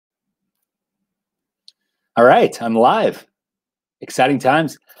All right, I'm live. Exciting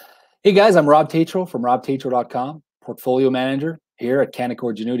times. Hey guys, I'm Rob Tetrault from robtetrault.com, portfolio manager here at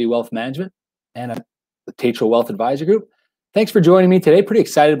Canaccord Genuity Wealth Management and at the Tetrault Wealth Advisor Group. Thanks for joining me today. Pretty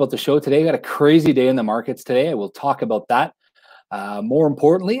excited about the show today. We got a crazy day in the markets today. I will talk about that. More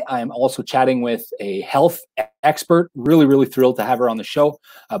importantly, I'm also chatting with a health expert. Really thrilled to have her on the show.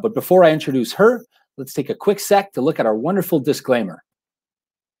 But before I introduce her, let's take a quick sec to look at our wonderful disclaimer.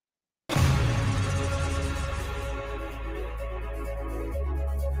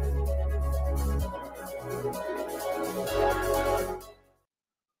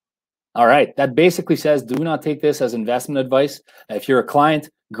 All right, that basically says do not take this as investment advice. If you're a client,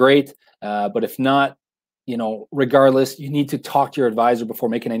 great. But if not, regardless, you need to talk to your advisor before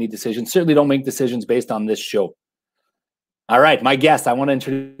making any decisions. Certainly don't make decisions based on this show. All right, my guest, I want to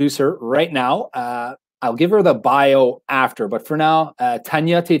introduce her right now. I'll give her the bio after, but for now,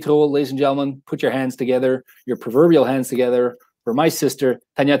 Tania Tetrault, ladies and gentlemen, put your hands together, your proverbial hands together for my sister,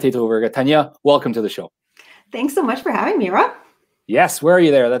 Tania Tetrault Vrga. Tania, welcome to the show. Thanks so much for having me, Rob. Yes, where are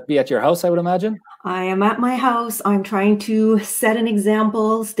you there? That'd be at your house, I would imagine? I am at my house. I'm trying to set an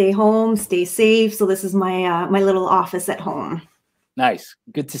example, stay home, stay safe. So this is my my little office at home. Nice.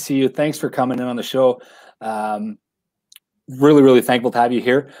 Good to see you. Thanks for coming in on the show. Really thankful to have you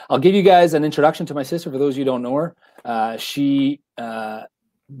here. I'll give you guys an introduction to my sister for those of you who don't know her. She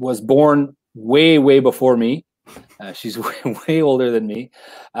was born way before me. She's way older than me.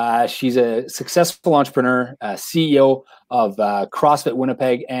 She's a successful entrepreneur, CEO of CrossFit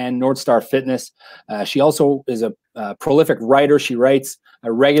Winnipeg and North Star Fitness. She also is a prolific writer. She writes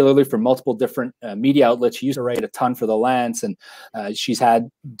regularly for multiple different media outlets. She used to write a ton for The Lance, and she's got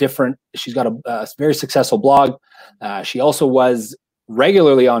a very successful blog. She also was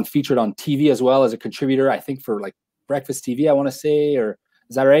regularly featured on TV as well as a contributor, I think for like Breakfast TV, I want to say, or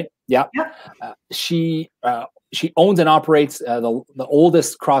is that right? Yeah. Yep. She owns and operates the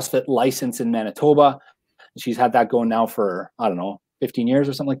oldest CrossFit license in Manitoba. She's had that going now for, I don't know, 15 years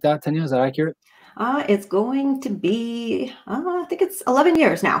or something like that. Tania, is that accurate? It's going to be, I think it's 11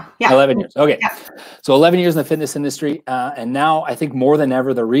 years now. Yeah. 11 years. Okay. Yeah. So 11 years in the fitness industry. And now I think more than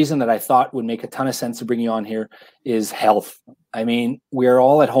ever, the reason that I thought would make a ton of sense to bring you on here is health. I mean, we're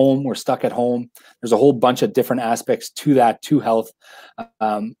all at home. We're stuck at home. There's a whole bunch of different aspects to that, to health.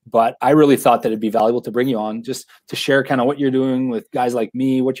 But I really thought that it'd be valuable to bring you on just to share kind of what you're doing with guys like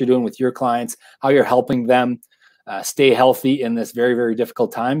me, what you're doing with your clients, how you're helping them stay healthy in this very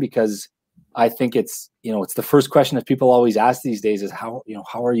difficult time, because I think it's the first question that people always ask these days is how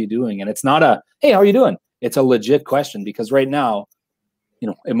are you doing? And it's not a, hey, how are you doing? It's a legit question, because right now,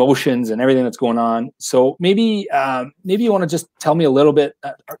 emotions and everything that's going on. So maybe you want to just tell me a little bit.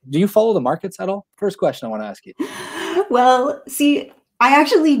 Do you follow the markets at all? First question I want to ask you. Well, see, I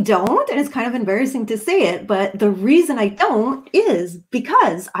actually don't, and it's kind of embarrassing to say it, but the reason I don't is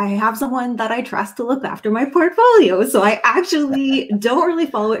because I have someone that I trust to look after my portfolio. So I actually don't really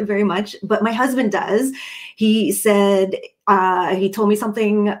follow it very much, but my husband does. He said, he told me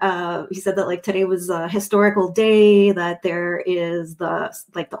something, he said that like today was a historical day, that there is the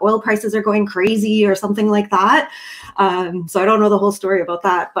oil prices are going crazy or something like that. So I don't know the whole story about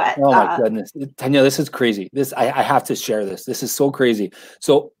that, but oh my goodness, Tania, this is crazy. I have to share this. This is so crazy.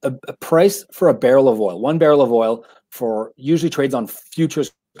 So a price for a barrel of oil, 1 barrel of oil usually trades on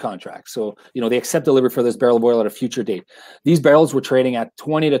futures contracts. So, they accept delivery for this barrel of oil at a future date. These barrels were trading at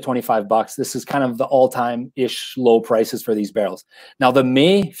 20 to 25 bucks. This is kind of the all-time-ish low prices for these barrels. Now, the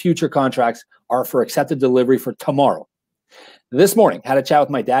May future contracts are for accepted delivery for tomorrow. This morning, had a chat with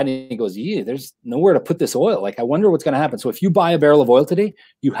my dad, and he goes, yeah, there's nowhere to put this oil. Like, I wonder what's going to happen. So if you buy a barrel of oil today,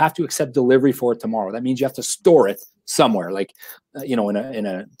 you have to accept delivery for it tomorrow. That means you have to store it somewhere, like, in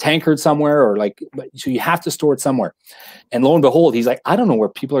a tankard somewhere, or so you have to store it somewhere. And lo and behold, he's like, I don't know where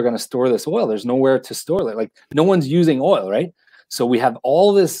people are going to store this oil. There's nowhere to store it. Like, no one's using oil, right? So we have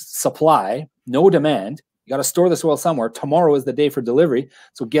all this supply, no demand. You got to store this oil somewhere. Tomorrow is the day for delivery.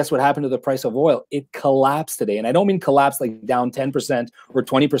 So guess what happened to the price of oil? It collapsed today. And I don't mean collapse like down 10% or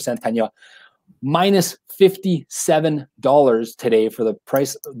 20%, Tania. Minus $57 today for the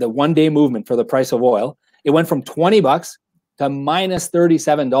price, the one-day movement for the price of oil. It went from 20 bucks to minus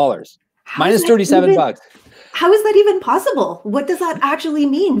 $37. Minus 37 bucks. How is that even possible? What does that actually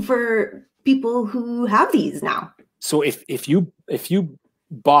mean for people who have these now? So if you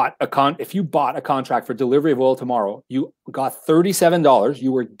bought a contract for delivery of oil tomorrow, you got $37,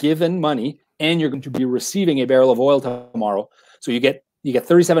 you were given money, and you're going to be receiving a barrel of oil tomorrow. So you get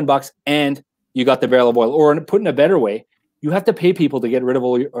 37 bucks and you got the barrel of oil. Or put in a better way, you have to pay people to get rid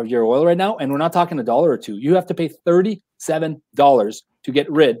of your oil right now. And we're not talking $1 or $2. You have to pay $37 to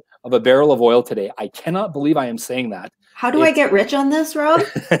get rid of a barrel of oil today. I cannot believe I am saying that. How do I get rich on this, Rob?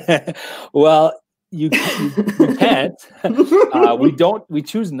 Well, you can't. We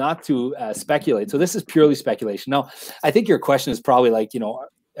choose not to speculate. So this is purely speculation. Now, I think your question is probably like,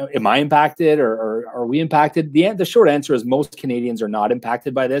 am I impacted or are we impacted? The short answer is most Canadians are not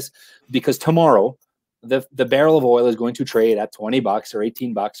impacted by this, because tomorrow the barrel of oil is going to trade at $20 or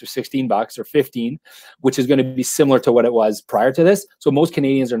 $18 or $16 or 15, which is going to be similar to what it was prior to this. So most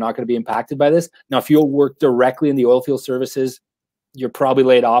Canadians are not going to be impacted by this. Now, if you work directly in the oil field services, you're probably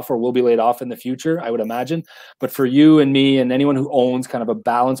laid off or will be laid off in the future, I would imagine. But for you and me and anyone who owns kind of a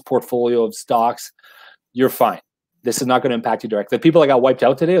balanced portfolio of stocks, you're fine. This is not going to impact you directly. The people that got wiped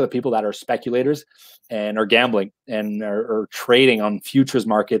out today are the people that are speculators and are gambling and are trading on futures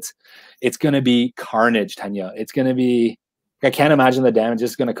markets. It's going to be carnage, Tanya. It's going to be, I can't imagine the damage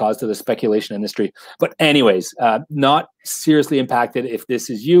this is going to cause to the speculation industry. But anyways, not seriously impacted if this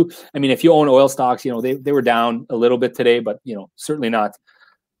is you. I mean, if you own oil stocks, they were down a little bit today, but certainly not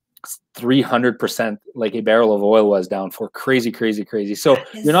 300% like a barrel of oil was down for. Crazy. So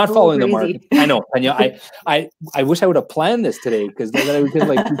you're not following the market. I know, Tanya. I wish I would have planned this today, because then we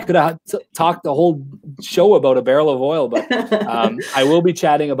could have talked the whole show about a barrel of oil. But I will be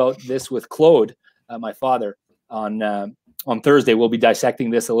chatting about this with Claude, my father, on Thursday. We'll be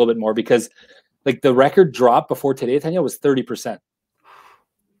dissecting this a little bit more, because like the record drop before today, Tanya, was 30%.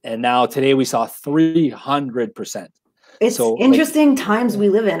 And now today we saw 300%. It's interesting times we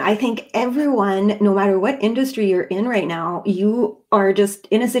live in. I think everyone, no matter what industry you're in right now, you are just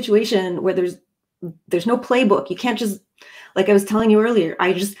in a situation where there's no playbook. You can't just, like I was telling you earlier,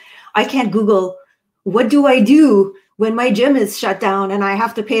 I can't Google, what do I do when my gym is shut down and I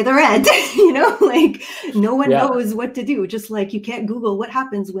have to pay the rent? No one knows what to do. Just like you can't Google what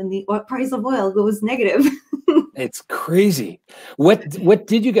happens when the price of oil goes negative. It's crazy. What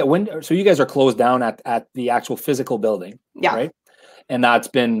did you get so you guys are closed down at the actual physical building, right? And that's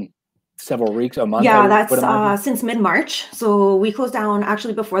been several weeks, a month? Yeah, that's since mid-March. So we closed down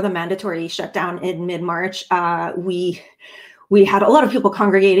actually before the mandatory shutdown in mid-March. We had a lot of people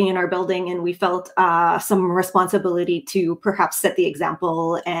congregating in our building, and we felt some responsibility to perhaps set the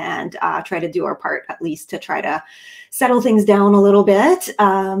example and try to do our part, at least to try to settle things down a little bit.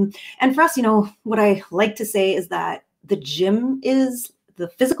 And for us, what I like to say is that the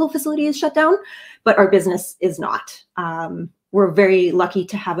physical facility is shut down, but our business is not. We're very lucky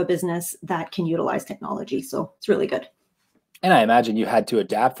to have a business that can utilize technology. So it's really good. And I imagine you had to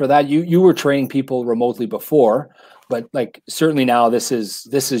adapt for that. You were training people remotely before, but like certainly now this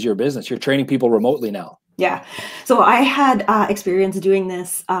is your business. You're training people remotely now. Yeah. So I had experience doing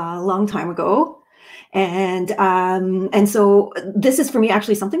this a long time ago. And so this is for me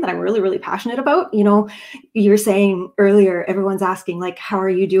actually something that I'm really, really passionate about. You're saying earlier, everyone's asking like, how are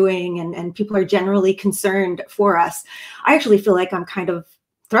you doing? And people are generally concerned for us. I actually feel like I'm kind of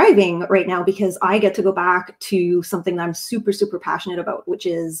thriving right now, because I get to go back to something that I'm super, super passionate about, which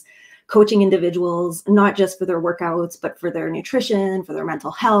is coaching individuals, not just for their workouts, but for their nutrition, for their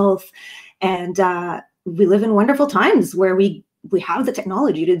mental health. And we live in wonderful times where we have the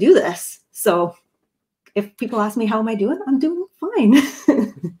technology to do this. So if people ask me, how am I doing? I'm doing fine.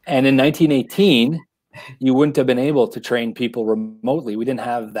 And in 1918, you wouldn't have been able to train people remotely. We didn't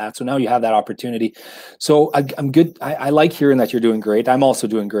have that. So now you have that opportunity. So I'm good. I like hearing that you're doing great. I'm also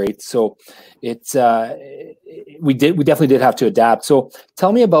doing great. So it's, we definitely did have to adapt. So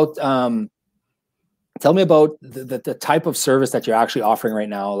tell me about the type of service that you're actually offering right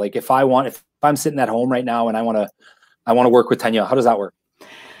now. Like if I'm sitting at home right now and I want to work with Tania, how does that work?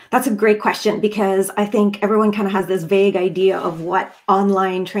 That's a great question, because I think everyone kind of has this vague idea of what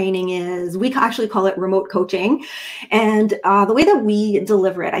online training is. We actually call it remote coaching. And the way that we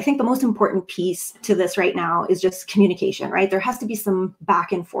deliver it, I think the most important piece to this right now is just communication, right? There has to be some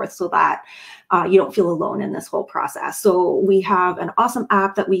back and forth so that you don't feel alone in this whole process. So we have an awesome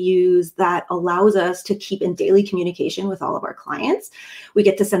app that we use that allows us to keep in daily communication with all of our clients. We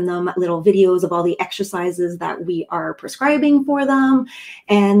get to send them little videos of all the exercises that we are prescribing for them.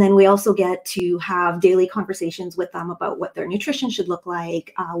 And then we also get to have daily conversations with them about what their nutrition should look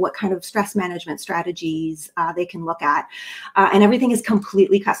like, what kind of stress management strategies they can look at. And everything is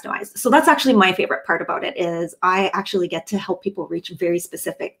completely customized. So that's actually my favorite part about it, is I actually get to help people reach very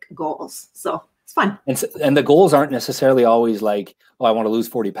specific goals. So it's fun. And the goals aren't necessarily always like, oh, I want to lose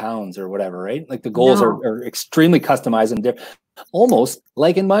 40 pounds or whatever, right? Like the goals are extremely customized and almost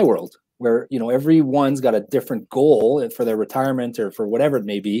like in my world, where, everyone's got a different goal for their retirement or for whatever it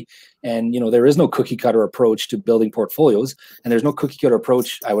may be. And, there is no cookie cutter approach to building portfolios. And there's no cookie cutter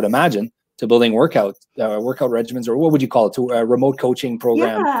approach, I would imagine, building workout regimens, or what would you call it, to a remote coaching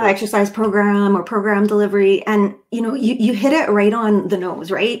program? Yeah, exercise program or program delivery. And, you hit it right on the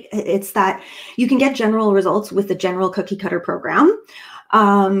nose, right? It's that you can get general results with the general cookie cutter program,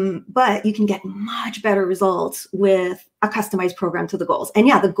 but you can get much better results with a customized program to the goals. And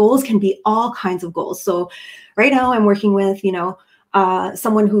yeah, the goals can be all kinds of goals. So right now I'm working with,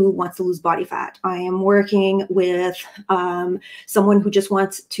 someone who wants to lose body fat. I am working with someone who just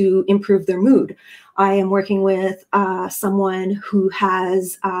wants to improve their mood. I am working with someone who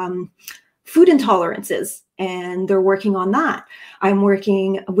has food intolerances, and they're working on that. I'm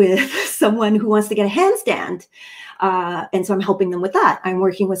working with someone who wants to get a handstand. And so I'm helping them with that. I'm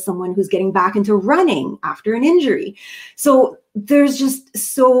working with someone who's getting back into running after an injury. So there's just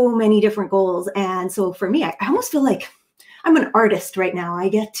so many different goals. And so for me, I almost feel like I'm an artist right now. I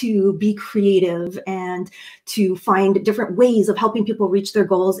get to be creative and to find different ways of helping people reach their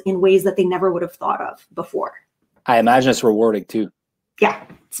goals in ways that they never would have thought of before. I imagine it's rewarding too. Yeah,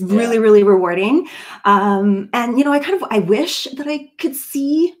 it's really, really rewarding. And, I wish that I could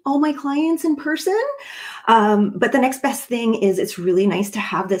see all my clients in person. But the next best thing is it's really nice to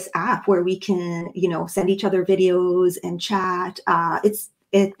have this app where we can, send each other videos and chat.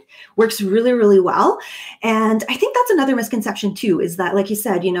 It works really, really well. And I think that's another misconception too, is that, like you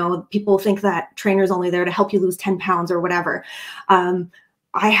said, people think that trainers only there to help you lose 10 pounds or whatever.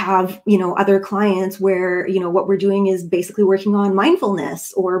 I have, other clients where, what we're doing is basically working on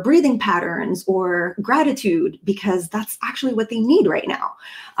mindfulness or breathing patterns or gratitude, because that's actually what they need right now.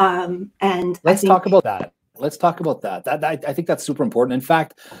 And let's talk about that. Let's talk about that. I think that's super important. In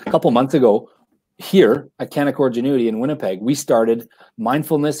fact, a couple months ago, here at Canaccord Genuity in Winnipeg, we started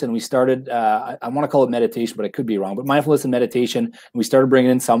mindfulness, and we started, I want to call it meditation, but I could be wrong, but mindfulness and meditation. And we started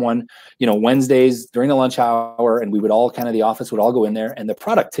bringing in someone, Wednesdays during the lunch hour, and we would all the office would all go in there, and the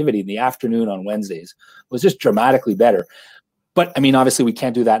productivity in the afternoon on Wednesdays was just dramatically better. But I mean, obviously we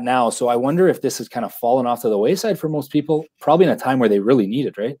can't do that now. So I wonder if this has kind of fallen off to the wayside for most people, probably in a time where they really need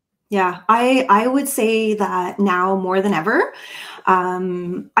it, right? Yeah, I would say that now more than ever.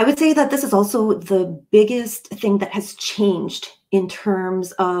 I would say that this is also the biggest thing that has changed in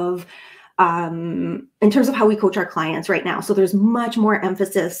terms of how we coach our clients right now. So there's much more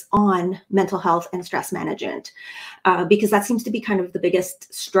emphasis on mental health and stress management, because that seems to be kind of the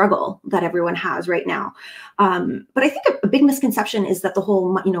biggest struggle that everyone has right now. But I think a big misconception is that the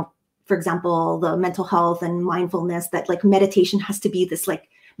whole, for example, the mental health and mindfulness, that like meditation has to be this like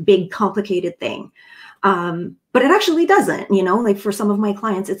big complicated thing. But it actually doesn't, like for some of my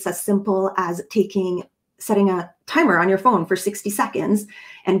clients, it's as simple as setting a timer on your phone for 60 seconds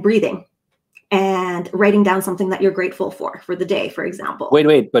and breathing and writing down something that you're grateful for the day, for example.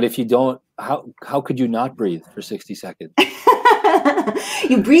 Wait, but if you don't, how could you not breathe for 60 seconds?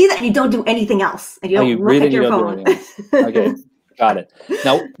 You breathe and you don't do anything else. And you don't look at your phone. Okay. Got it.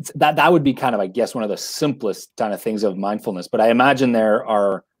 Now that would be kind of, I guess, one of the simplest kind of things of mindfulness, but I imagine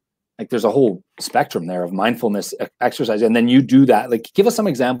there's a whole spectrum there of mindfulness exercise. And then you do that, like, give us some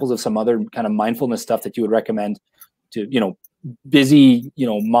examples of some other kind of mindfulness stuff that you would recommend to, busy,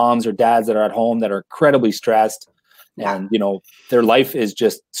 moms or dads that are at home that are incredibly stressed, and, their life is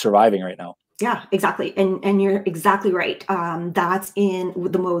just surviving right now. Yeah, exactly. And you're exactly right. That's in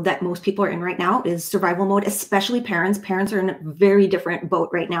the mode that most people are in right now, is survival mode, especially parents. Parents are in a very different boat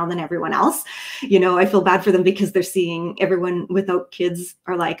right now than everyone else. I feel bad for them because they're seeing everyone without kids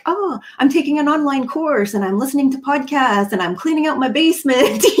are like, oh, I'm taking an online course and I'm listening to podcasts and I'm cleaning out my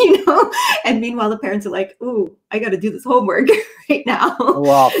basement, and meanwhile the parents are like, ooh, I got to do this homework right now.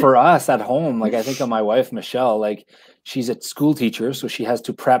 Well, for us at home, like I think of my wife, Michelle, like she's a school teacher, so she has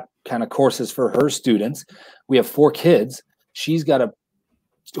to prep kind of courses for her students. We have 4 kids. She's got to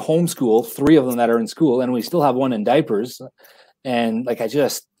homeschool 3 of them that are in school, and we still have 1 in diapers. And like,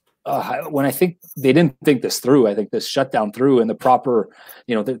 when I think they didn't think this through, I think this shutdown through in the proper,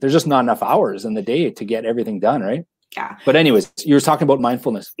 there's just not enough hours in the day to get everything done, right? Yeah. But anyways, you were talking about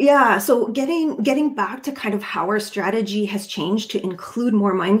mindfulness. Yeah. So getting back to kind of how our strategy has changed to include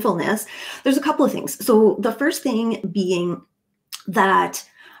more mindfulness, there's a couple of things. So the first thing being that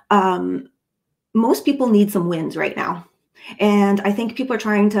most people need some wins right now. And I think people are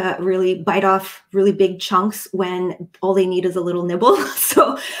trying to really bite off really big chunks when all they need is a little nibble.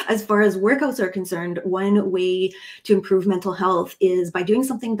 So as far as workouts are concerned, one way to improve mental health is by doing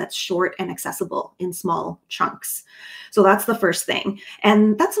something that's short and accessible in small chunks. So that's the first thing.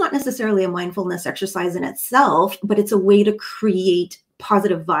 And that's not necessarily a mindfulness exercise in itself, but it's a way to create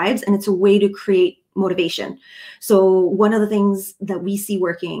positive vibes, and it's a way to create motivation. So one of the things that we see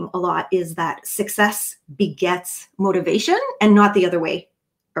working a lot is that success begets motivation and not the other way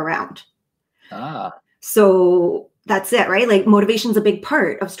around. So that's it, right? Like motivation is a big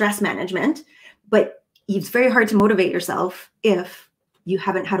part of stress management, but it's very hard to motivate yourself if you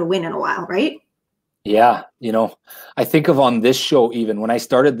haven't had a win in a while, right? Yeah. You know, I think of on this show, even when I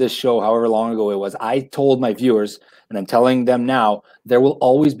started this show, however long ago it was, I told my viewers, and I'm telling them now, there will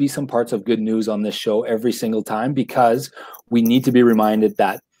always be some parts of good news on this show every single time, because we need to be reminded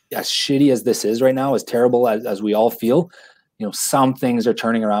that as shitty as this is right now, as terrible as we all feel, you know, some things are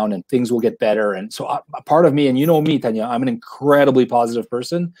turning around and things will get better. And so a part of me, and you know me, Tanya, I'm an incredibly positive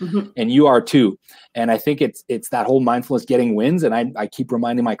person, and you are too. And I think it's that whole mindfulness getting wins. And I keep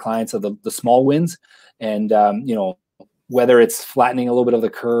reminding my clients of the small wins. And, you know, whether it's flattening a little bit of the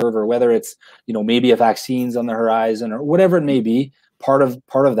curve, or whether it's, you know, maybe a vaccine's on the horizon, or whatever it may be, part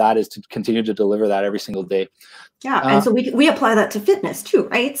of that is to continue to deliver that every single day. Yeah. And so we apply that to fitness too,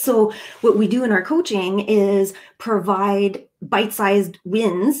 right? So what we do in our coaching is provide bite-sized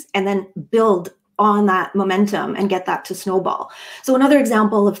wins and then build on that momentum and get that to snowball. So another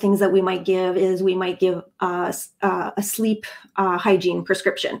example of things that we might give is we might give a sleep hygiene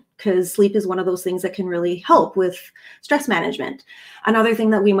prescription, because sleep is one of those things that can really help with stress management. Another thing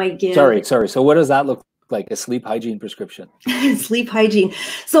that we might give. Sorry. So what does that look like, a sleep hygiene prescription? Sleep hygiene.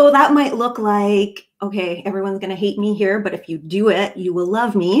 So that might look like, okay, everyone's going to hate me here, but if you do it, you will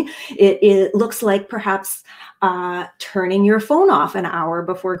love me. It looks like perhaps turning your phone off an hour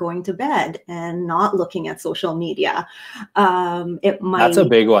before going to bed and not looking at social media. It might. That's a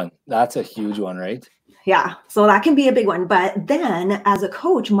big one. That's a huge one, right? Yeah. So that can be a big one. But then as a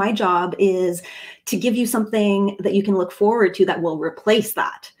coach, my job is to give you something that you can look forward to that will replace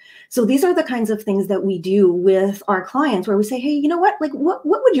that. So these are the kinds of things that we do with our clients, where we say, hey, you know what, like what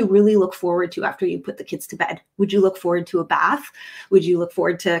would you really look forward to after you put the kids to bed? Would you look forward to a bath? Would you look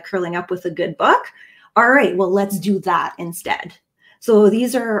forward to curling up with a good book? All right, well, let's do that instead. So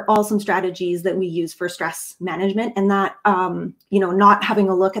these are all some strategies that we use for stress management, and that, you know, not having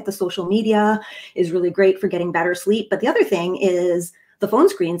a look at the social media is really great for getting better sleep. But the other thing is the phone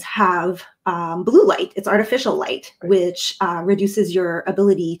screens have blue light. It's artificial light, which reduces your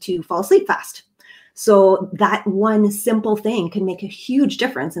ability to fall asleep fast. So that one simple thing can make a huge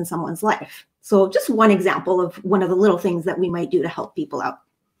difference in someone's life. So just one example of one of the little things that we might do to help people out.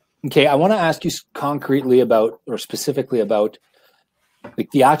 Okay, I want to ask you concretely about, or specifically about,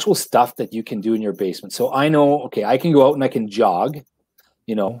 like the actual stuff that you can do in your basement. So I know, okay, I can go out and I can jog,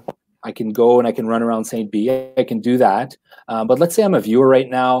 you know, I can go and I can run around St. B. I can do that. But let's say I'm a viewer right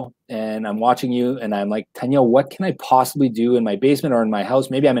now and I'm watching you and I'm like, Tanya, what can I possibly do in my basement or in my house?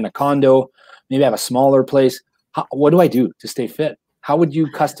 Maybe I'm in a condo, maybe I have a smaller place. What do I do to stay fit? How would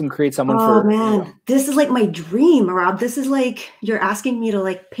you custom create someone for? Oh man, you know? This is like my dream, Rob. This is like, you're asking me to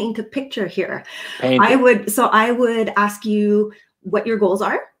like paint a picture here. I would ask you what your goals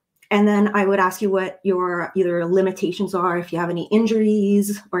are. And then I would ask you what your either limitations are, if you have any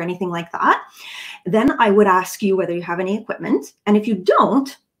injuries or anything like that. Then I would ask you whether you have any equipment. And if you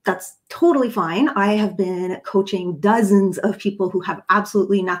don't, that's totally fine. I have been coaching dozens of people who have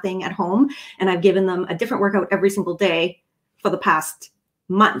absolutely nothing at home, and I've given them a different workout every single day for the past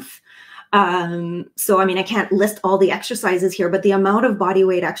month. So, I mean, I can't list all the exercises here, but the amount of body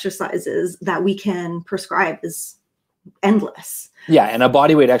weight exercises that we can prescribe is endless. Yeah, and a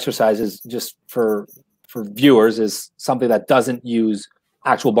body weight exercise is, just for viewers, is something that doesn't use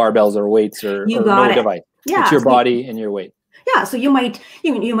actual barbells or weights or no device. Yeah, it's your body and your weight. Yeah, so you might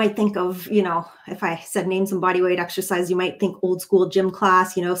think of, you know, if I said name some body weight exercise, you might think old school gym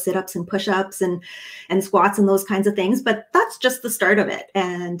class, you know, sit-ups and push-ups and squats and those kinds of things. But that's just the start of it.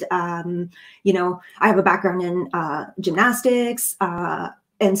 And, you know, I have a background in gymnastics.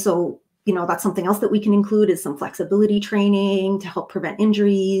 And so, you know, that's something else that we can include is some flexibility training to help prevent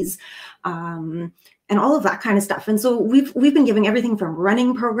injuries, and all of that kind of stuff. And so we've been giving everything from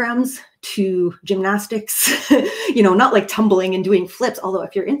running programs to gymnastics, you know, not like tumbling and doing flips, although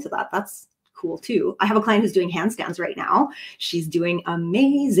if you're into that, that's cool too. I have a client who's doing handstands right now. She's doing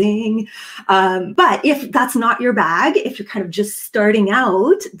amazing. But if that's not your bag, if you're kind of just starting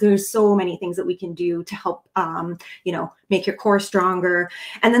out, there's so many things that we can do to help, you know, make your core stronger.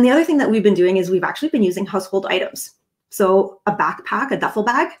 And then the other thing that we've been doing is we've actually been using household items. So a backpack, a duffel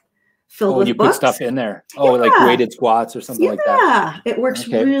bag filled with books. Put stuff in there. Oh, yeah. Like weighted squats or something like that. Yeah, it works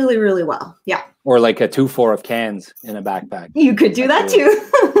really, really well. Yeah. Or like a 2-4 of cans in a backpack. You could do that too.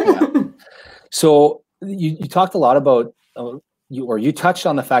 Yeah. So you talked a lot about, you touched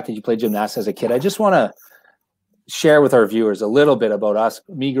on the fact that you played gymnastics as a kid. I just want to share with our viewers a little bit about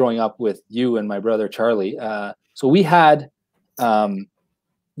me growing up with you and my brother, Charlie. So we had,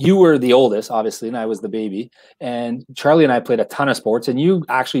 you were the oldest, obviously, and I was the baby. And Charlie and I played a ton of sports, and you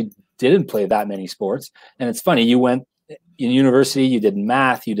actually didn't play that many sports. And it's funny, you went in university, you did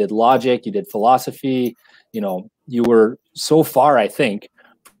math, you did logic, you did philosophy, you know, you were so far, I think,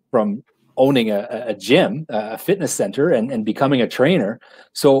 from owning a gym, a fitness center, and becoming a trainer.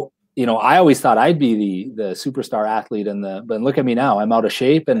 So, you know, I always thought I'd be the superstar athlete, but look at me now, I'm out of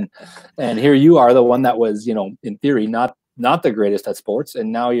shape, and here you are, the one that was, you know, in theory, not the greatest at sports,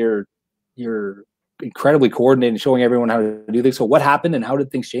 and now you're incredibly coordinated, showing everyone how to do things. So what happened, and how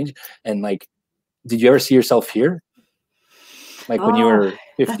did things change? And like, did you ever see yourself here? Like when you were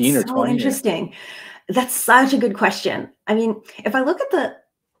 15 or 20? So interesting. That's such a good question. I mean, if I look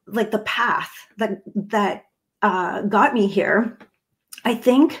at the path that got me here, I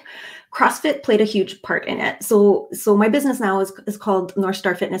think CrossFit played a huge part in it. So my business now is called North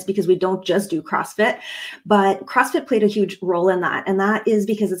Star Fitness, because we don't just do CrossFit, but CrossFit played a huge role in that. And that is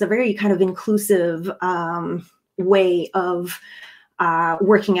because it's a very kind of inclusive way of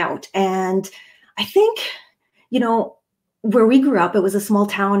working out. And I think, you know, where we grew up, it was a small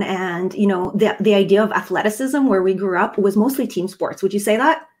town, and, you know, the idea of athleticism where we grew up was mostly team sports. Would you say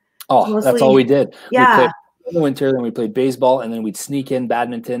that? Oh, Mostly, that's all we did. Yeah. We played in the winter, then we played baseball, and then we'd sneak in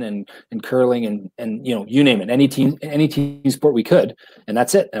badminton and curling and you know, you name it, any team sport we could, and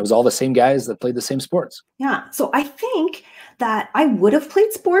that's it. And it was all the same guys that played the same sports. Yeah. So I think that I would have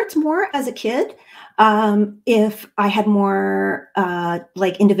played sports more as a kid if I had more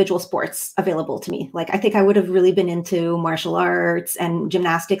like individual sports available to me. Like, I think I would have really been into martial arts and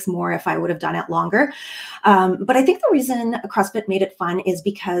gymnastics more if I would have done it longer. But I think the reason CrossFit made it fun is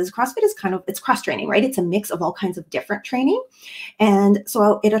because CrossFit is it's cross training, right? It's a mix of all kinds of different training. And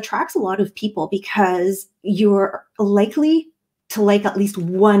so it attracts a lot of people because you're likely to like at least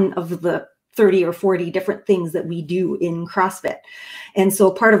one of the 30 or 40 different things that we do in CrossFit. And so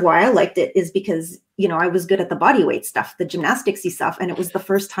part of why I liked it is because, you know, I was good at the body weight stuff, the gymnasticsy stuff. And it was the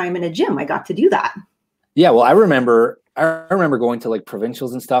first time in a gym I got to do that. Yeah. Well, I remember going to like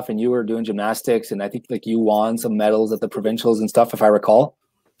provincials and stuff, and you were doing gymnastics, and I think like you won some medals at the provincials and stuff, if I recall.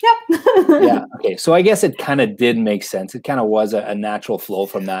 Yep. Yeah. Okay. So I guess it kind of did make sense. It kind of was a natural flow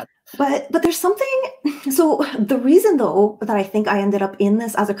from that. But there's something, so the reason though that I think I ended up in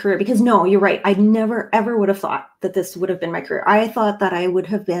this as a career, because no, you're right, I never ever would have thought that this would have been my career. I thought that I would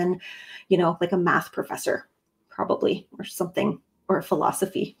have been, you know, like a math professor probably, or something, or a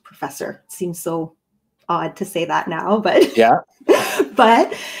philosophy professor. It seems so odd to say that now, but yeah.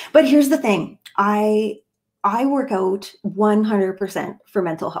 but here's the thing. I work out 100% for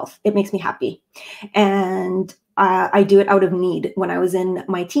mental health. It makes me happy. And I do it out of need. When I was in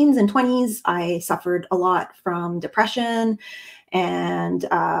my teens and 20s, I suffered a lot from depression and,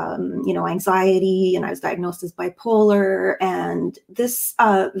 you know, anxiety, and I was diagnosed as bipolar. And this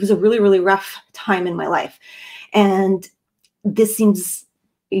was a really, really rough time in my life. And this seems,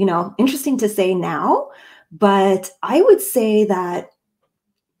 you know, interesting to say now, but I would say that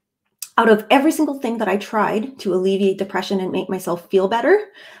out of every single thing that I tried to alleviate depression and make myself feel better,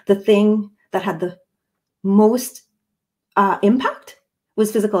 the thing that had the most impact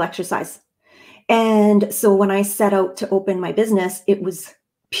was physical exercise. And so when I set out to open my business, it was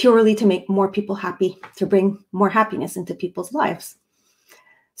purely to make more people happy, to bring more happiness into people's lives.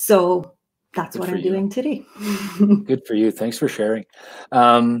 So that's what I'm doing today. Good for you. Thanks for sharing.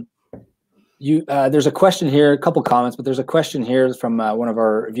 There's a question here, a couple comments, but there's a question here from one of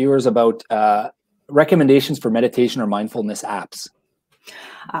our viewers about recommendations for meditation or mindfulness apps.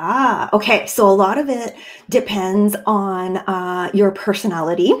 Okay. So a lot of it depends on your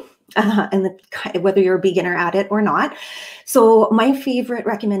personality and whether you're a beginner at it or not. So my favorite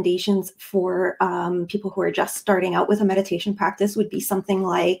recommendations for people who are just starting out with a meditation practice would be something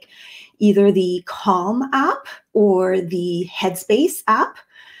like either the Calm app or the Headspace app.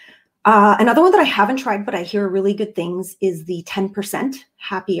 Another one that I haven't tried, but I hear really good things, is the 10%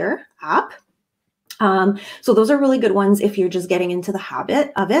 Happier app. So those are really good ones if you're just getting into the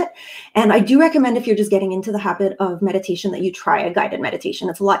habit of it. And I do recommend, if you're just getting into the habit of meditation, that you try a guided meditation.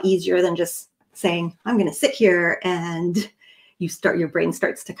 It's a lot easier than just saying, I'm going to sit here, and your brain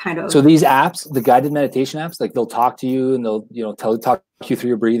starts to kind of. So these apps, the guided meditation apps, like they'll talk to you and they'll, you know, talk you through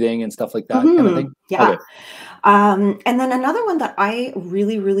your breathing and stuff like that kind of thing. Yeah. Okay. And then another one that I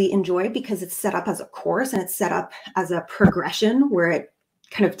really, really enjoy, because it's set up as a course and it's set up as a progression where it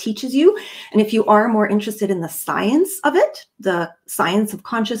kind of teaches you. And if you are more interested in the science of it, the science of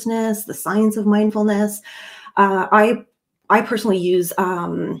consciousness, the science of mindfulness, I personally use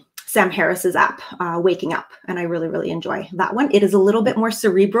Sam Harris's app, Waking Up, and I really, really enjoy that one. It is a little bit more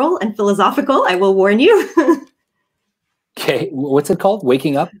cerebral and philosophical, I will warn you. Okay, what's it called?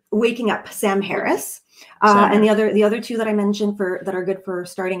 Waking Up? Waking Up, Sam Harris. And the other two that I mentioned that are good for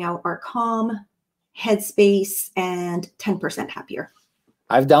starting out are Calm, Headspace, and 10% Happier.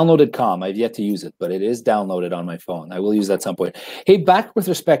 I've downloaded Calm. I've yet to use it, but it is downloaded on my phone. I will use that at some point. Hey, back with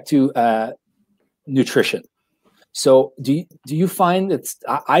respect to nutrition. So do you find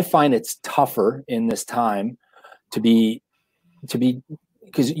I find it's tougher in this time to be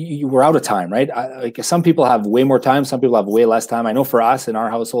because you were out of time, right? Like some people have way more time, some people have way less time. I know for us in our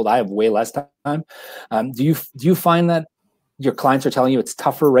household, I have way less time. Do you find that your clients are telling you it's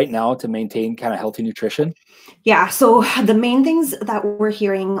tougher right now to maintain kind of healthy nutrition? Yeah. So the main things that we're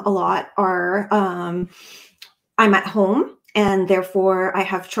hearing a lot are I'm at home and therefore I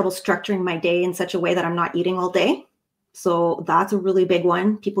have trouble structuring my day in such a way that I'm not eating all day. So that's a really big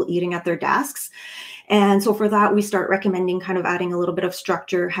one, people eating at their desks. And so for that, we start recommending kind of adding a little bit of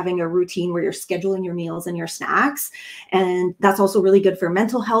structure, having a routine where you're scheduling your meals and your snacks. And that's also really good for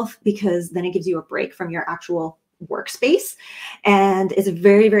mental health because then it gives you a break from your actual workspace. And it's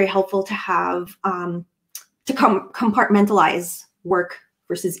very, very helpful to have to compartmentalize work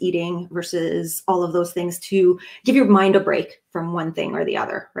versus eating versus all of those things to give your mind a break from one thing or the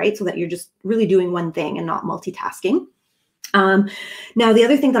other, right? So that you're just really doing one thing and not multitasking. Now, the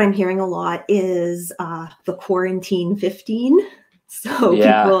other thing that I'm hearing a lot is the quarantine 15. So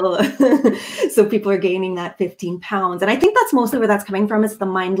people are gaining that 15 pounds. And I think that's mostly where that's coming from. It's the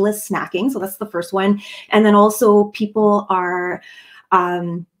mindless snacking. So that's the first one. And then also people are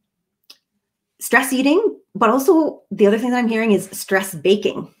stress eating, but also the other thing that I'm hearing is stress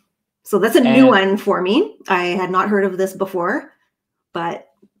baking. So that's a new one for me. I had not heard of this before, but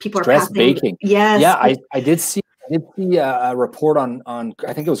people are stress baking. Yes. Yeah, I did see a report on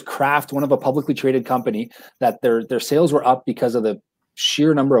I think it was Kraft, one of a publicly traded company, that their sales were up because of the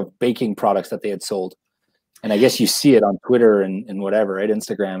sheer number of baking products that they had sold. And I guess you see it on Twitter and whatever, right?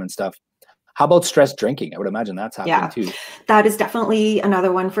 Instagram and stuff. How about stress drinking? I would imagine that's happening too. That is definitely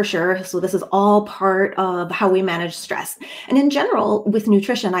another one for sure. So this is all part of how we manage stress. And in general, with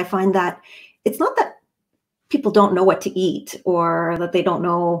nutrition, I find that it's not that people don't know what to eat or that they don't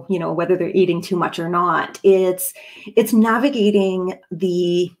know, whether they're eating too much or not. It's navigating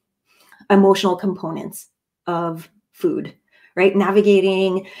the emotional components of food, right?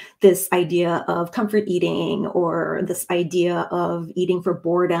 Navigating this idea of comfort eating or this idea of eating for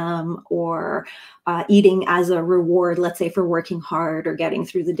boredom or eating as a reward, let's say for working hard or getting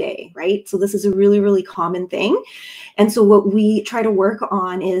through the day, right? So this is a really, really common thing. And so what we try to work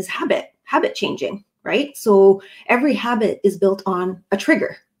on is habit changing. Right? So every habit is built on a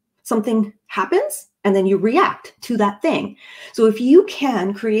trigger. Something happens and then you react to that thing. So if you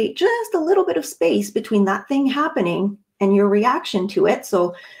can create just a little bit of space between that thing happening and your reaction to it.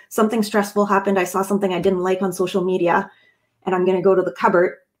 So something stressful happened. I saw something I didn't like on social media and I'm going to go to the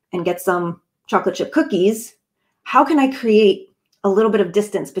cupboard and get some chocolate chip cookies. How can I create a little bit of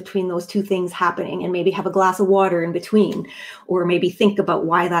distance between those two things happening and maybe have a glass of water in between, or maybe think about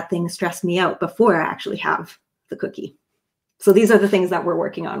why that thing stressed me out before I actually have the cookie. So these are the things that we're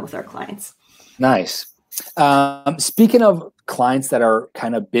working on with our clients. Nice. Speaking of clients that are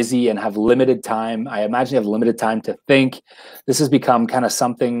kind of busy and have limited time, I imagine you have limited time to think. This has become kind of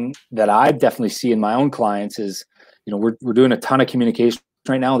something that I definitely see in my own clients is, we're doing a ton of communication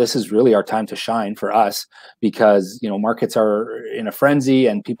right now. This is really our time to shine for us because, markets are in a frenzy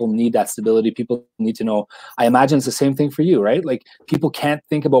and people need that stability. People need to know. I imagine it's the same thing for you, right? Like people can't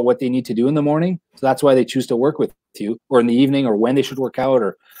think about what they need to do in the morning. So that's why they choose to work with you, or in the evening, or when they should work out,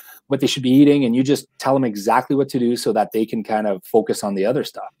 or what they should be eating. And you just tell them exactly what to do so that they can kind of focus on the other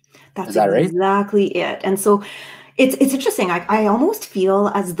stuff. Is that right? Exactly it. And so it's interesting. I almost feel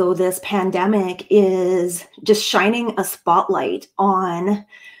as though this pandemic is just shining a spotlight on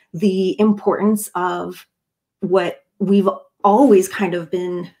the importance of what we've always kind of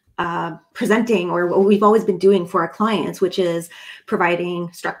been presenting, or what we've always been doing for our clients, which is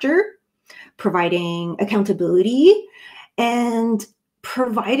providing structure, providing accountability, and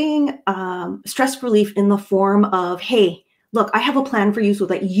providing stress relief in the form of, hey, look, I have a plan for you so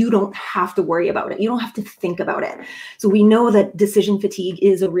that you don't have to worry about it. You don't have to think about it. So we know that decision fatigue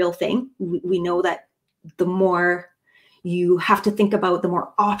is a real thing. We know that the more you have to think about, the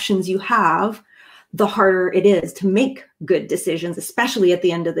more options you have, the harder it is to make good decisions, especially at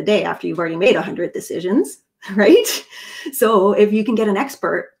the end of the day after you've already made 100 decisions, right? So if you can get an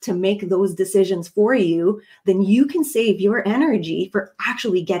expert to make those decisions for you, then you can save your energy for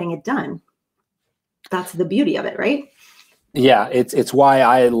actually getting it done. That's the beauty of it, right? Yeah, it's why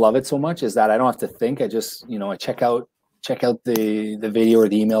I love it so much, is that I don't have to think. I just, I check out check out the video or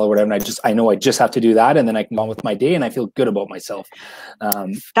the email or whatever. And I know I just have to do that, and then I can go on with my day, and I feel good about myself.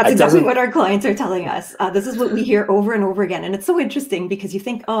 That's exactly what our clients are telling us. This is what we hear over and over again. And it's so interesting because you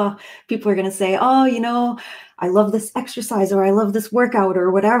think, oh, people are going to say, oh, you know, I love this exercise or I love this workout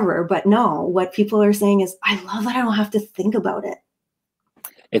or whatever. But no, what people are saying is, I love that I don't have to think about it.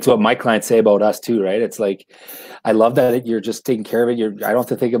 It's what my clients say about us too, right? It's like, I love that you're just taking care of it. I don't have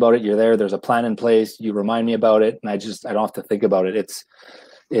to think about it. You're there. There's a plan in place. You remind me about it, and I don't have to think about it.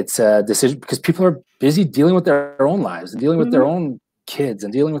 It's a decision because people are busy dealing with their own lives and dealing with their own kids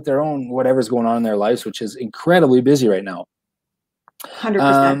and dealing with their own whatever's going on in their lives, which is incredibly busy right now.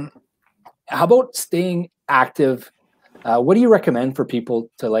 100%. How about staying active? What do you recommend for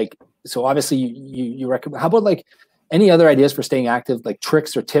people to like? So obviously you recommend. How about like any other ideas for staying active, like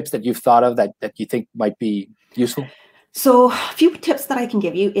tricks or tips that you've thought of that you think might be useful? So a few tips that I can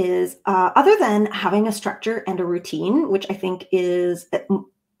give you is, other than having a structure and a routine, which I think is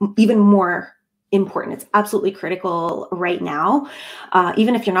even more important. It's absolutely critical right now.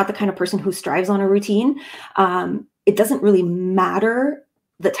 Even if you're not the kind of person who strives on a routine, it doesn't really matter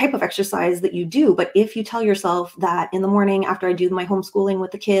the type of exercise that you do. But if you tell yourself that in the morning after I do my homeschooling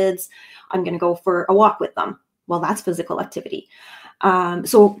with the kids, I'm going to go for a walk with them. Well, that's physical activity.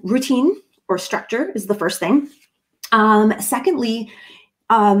 So routine or structure is the first thing. Secondly,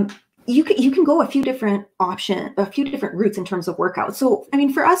 you can go a few different routes in terms of workouts. So, I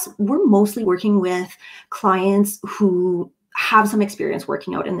mean, for us, we're mostly working with clients who have some experience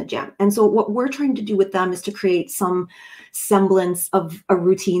working out in the gym. And so what we're trying to do with them is to create some semblance of a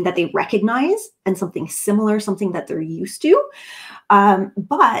routine that they recognize and something similar, something that they're used to.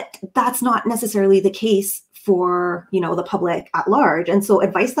 But that's not necessarily the case for, you know, the public at large. And so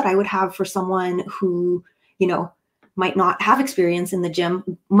advice that I would have for someone who, you know, might not have experience in the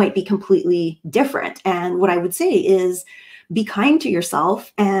gym might be completely different. And what I would say is be kind to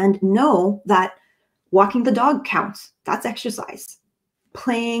yourself and know that walking the dog counts. That's exercise.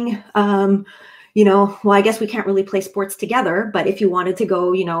 Playing, you know, well, I guess we can't really play sports together, but if you wanted to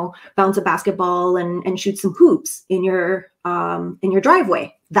go, you know, bounce a basketball and shoot some hoops in your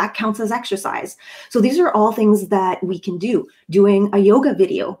driveway, that counts as exercise. So these are all things that we can do. Doing a yoga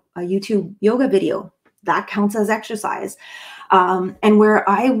video, a YouTube yoga video, that counts as exercise. And where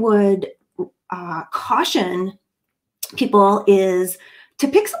I would caution people is to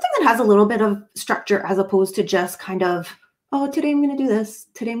pick something that has a little bit of structure as opposed to just kind of, oh, today I'm going to do this.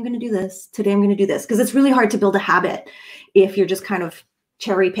 Today I'm going to do this. Today I'm going to do this. Because it's really hard to build a habit if you're just kind of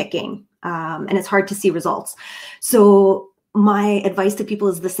cherry picking, and it's hard to see results. So my advice to people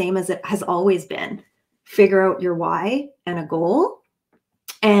is the same as it has always been. Figure out your why and a goal,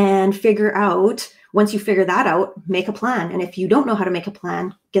 and figure out, once you figure that out, make a plan. And if you don't know how to make a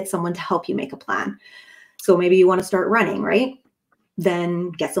plan, get someone to help you make a plan. So maybe you want to start running, right?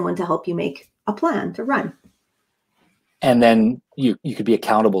 Then get someone to help you make a plan to run. And then you could be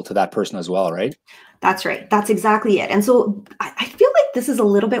accountable to that person as well, right? That's right. That's exactly it. And so I feel like this is a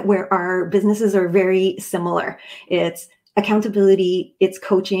little bit where our businesses are very similar. It's accountability, it's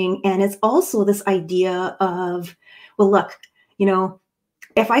coaching, and it's also this idea of, well, look, you know,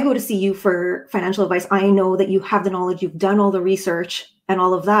 if I go to see you for financial advice, I know that you have the knowledge, you've done all the research and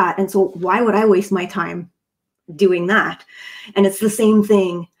all of that. And so why would I waste my time doing that? And it's the same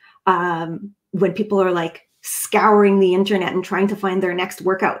thing when people are like scouring the internet and trying to find their next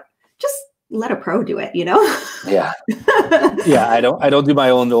workout. Just let a pro do it, you know? Yeah. Yeah. I don't do my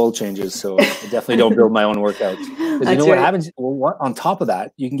own oil changes. So I definitely don't build my own workouts. Because you know what happens? Well, on top of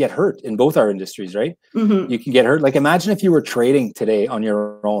that, you can get hurt in both our industries, right? You can get hurt. Like imagine if you were trading today on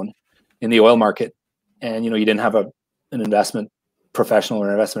your own in the oil market and, you know, you didn't have an investment professional or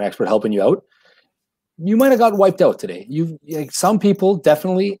an investment expert helping you out. You might have got wiped out today. Like some people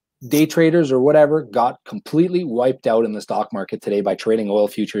definitely, day traders or whatever, got completely wiped out in the stock market today by trading oil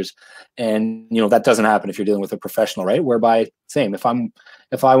futures. And, you know, that doesn't happen if you're dealing with a professional, right? Whereby same, if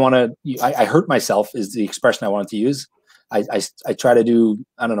I want to, I hurt myself is the expression I wanted to use. I try to do,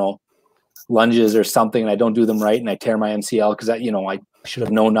 I don't know, lunges or something, and I don't do them right. And I tear my MCL because I should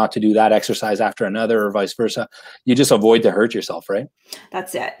have known not to do that exercise after another or vice versa. You just avoid to hurt yourself, right?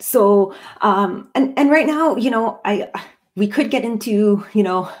 That's it. So, and right now, you know, we could get into, you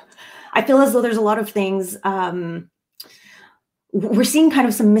know, I feel as though there's a lot of things, we're seeing kind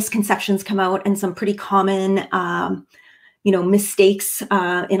of some misconceptions come out and some pretty common, you know, mistakes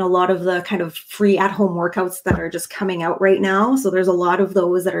in a lot of the kind of free at-home workouts that are just coming out right now. So there's a lot of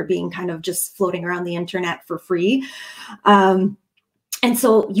those that are being kind of just floating around the internet for free. And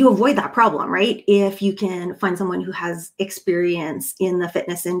so you avoid that problem, right? If you can find someone who has experience in the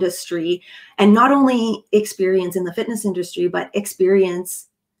fitness industry, and not only experience in the fitness industry, but experience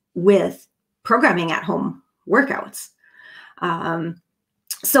with programming at home workouts.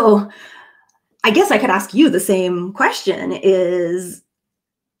 So I guess I could ask you the same question is,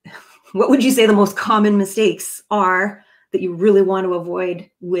 what would you say the most common mistakes are that you really want to avoid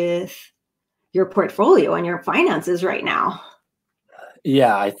with your portfolio and your finances right now?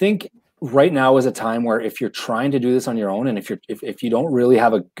 Yeah, I think right now is a time where if you're trying to do this on your own, and if you don't really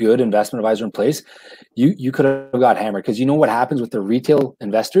have a good investment advisor in place, you could have got hammered, because you know what happens with the retail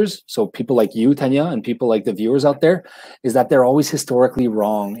investors. So people like you, Tania, and people like the viewers out there, is that they're always historically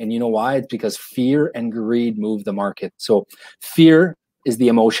wrong. And you know why? It's because fear and greed move the market. So fear is the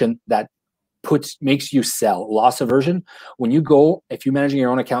emotion that makes you sell. Loss aversion. When you go, if you're managing your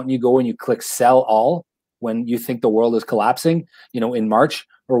own account and you go and you click sell all when you think the world is collapsing, in March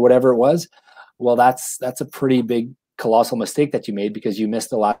or whatever it was, well, that's a pretty big, colossal mistake that you made, because you missed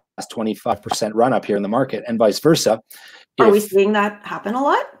the last 25% run up here in the market, and vice versa. Are we seeing that happen a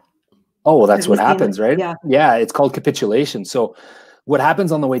lot? Oh, well, that's what happens, right? Yeah. It's called capitulation. So what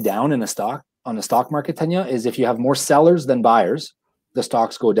happens on the way down in on the stock market, Tania, is if you have more sellers than buyers, the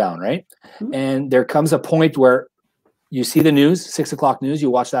stocks go down, right? Mm-hmm. And there comes a point where you see the news, 6 o'clock news, you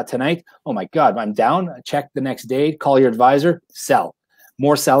watch that tonight. Oh my God, I'm down. Check the next day, call your advisor, sell.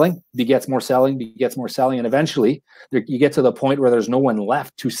 More selling begets more selling, begets more selling. And eventually you get to the point where there's no one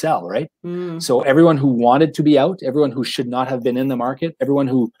left to sell, right? So everyone who wanted to be out, everyone who should not have been in the market, everyone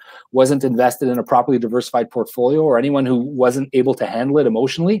who wasn't invested in a properly diversified portfolio, or anyone who wasn't able to handle it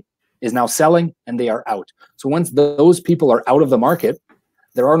emotionally, is now selling, and they are out. So once those people are out of the market,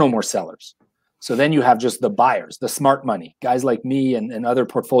 there are no more sellers. So then you have just the buyers, the smart money, guys like me and other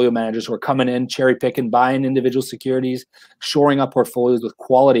portfolio managers who are coming in, cherry picking, buying individual securities, shoring up portfolios with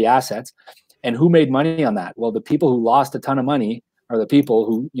quality assets. And who made money on that? Well, the people who lost a ton of money are the people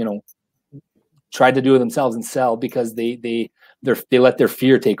who, tried to do it themselves and sell because they let their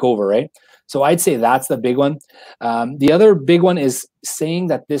fear take over, right? So I'd say that's the big one. The other big one is saying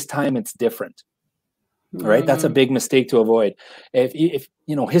that this time it's different. Right. That's a big mistake to avoid. If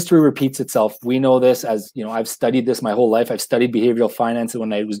history repeats itself, we know this, as I've studied this my whole life. I've studied behavioral finance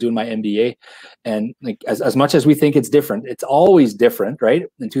when I was doing my MBA, and like as much as we think it's different, it's always different, right?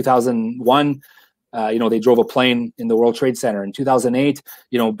 In 2001, they drove a plane in the World Trade Center. In 2008,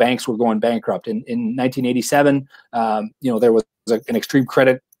 banks were going bankrupt. In 1987, there was an extreme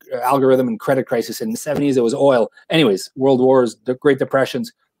credit algorithm and credit crisis. In the 70s, it was oil. Anyways, world wars, the Great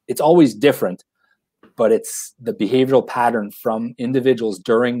Depressions. It's always different. But it's the behavioral pattern from individuals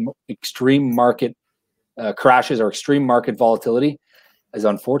during extreme market crashes or extreme market volatility is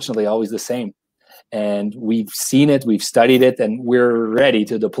unfortunately always the same. And we've seen it, we've studied it, and we're ready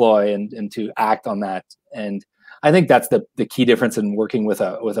to deploy and to act on that. And I think that's the key difference in working with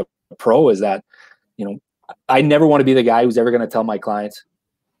a pro, is that, I never want to be the guy who's ever going to tell my clients,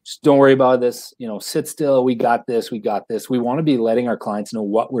 just don't worry about this, sit still, we got this. We want to be letting our clients know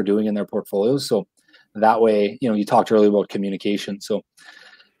what we're doing in their portfolios. So that way, you talked earlier about communication. So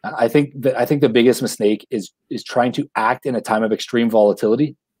I think the biggest mistake is trying to act in a time of extreme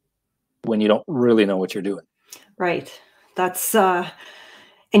volatility when you don't really know what you're doing. Right. That's and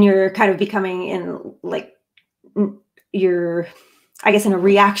you're kind of becoming in in a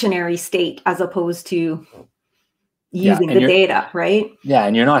reactionary state as opposed to using the data, right? Yeah,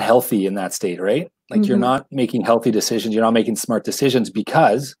 and you're not healthy in that state, right? Like you're not making healthy decisions, you're not making smart decisions,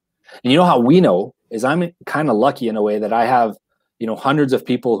 because, and how we know is I'm kind of lucky in a way that I have, hundreds of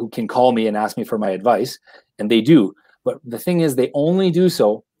people who can call me and ask me for my advice, and they do. But the thing is, they only do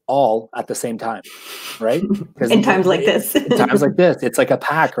so all at the same time, right? In times like this. In times like this, it's like a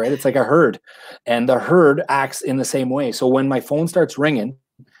pack, right? It's like a herd, and the herd acts in the same way. So when my phone starts ringing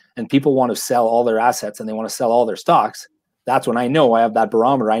and people want to sell all their assets and they want to sell all their stocks, that's when I know I have that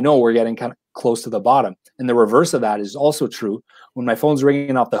barometer. I know we're getting kind of close to the bottom. And the reverse of that is also true. When my phone's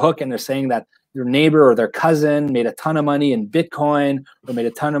ringing off the hook and they're saying that your neighbor or their cousin made a ton of money in Bitcoin, or made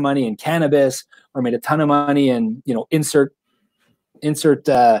a ton of money in cannabis, or made a ton of money in, insert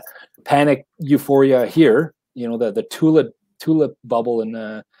panic euphoria here, the tulip bubble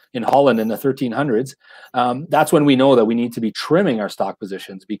in Holland in the 1300s. That's when we know that we need to be trimming our stock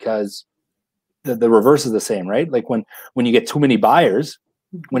positions, because the reverse is the same, right? Like when you get too many buyers,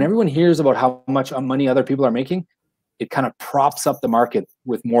 when everyone hears about how much money other people are making, it kind of props up the market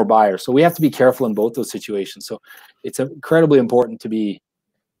with more buyers. So we have to be careful in both those situations. So it's incredibly important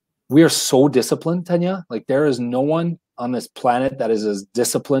we are so disciplined, Tania. Like there is no one on this planet that is as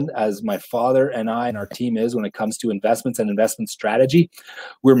disciplined as my father and I and our team is when it comes to investments and investment strategy.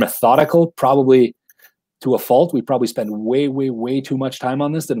 We're methodical, probably to a fault. We probably spend way, way, way too much time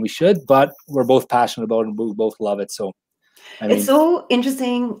on this than we should, but we're both passionate about it and we both love it. So I mean, it's so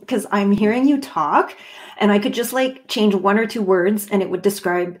interesting because I'm hearing you talk and I could just like change one or two words and it would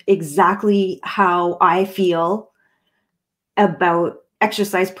describe exactly how I feel about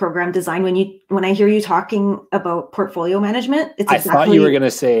exercise program design. When I hear you talking about portfolio management, it's exactly... I thought you were going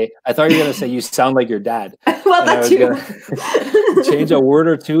to say you sound like your dad. Well, that's true. Change a word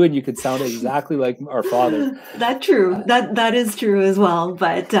or two and you could sound exactly like our father. That's true. That is true as well.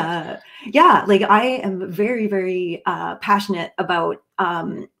 But yeah, like I am very, very passionate about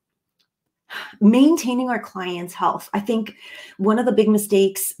maintaining our clients' health. I think one of the big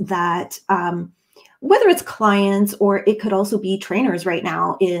mistakes that whether it's clients or it could also be trainers right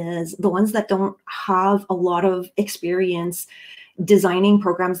now is the ones that don't have a lot of experience designing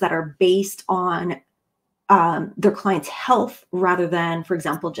programs that are based on their client's health rather than, for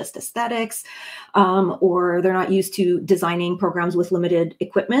example, just aesthetics, or they're not used to designing programs with limited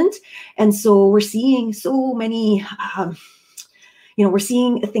equipment. And so we're seeing so many, we're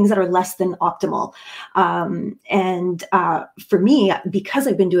seeing things that are less than optimal. And for me, because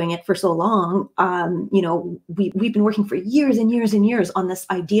I've been doing it for so long, we've been working for years and years and years on this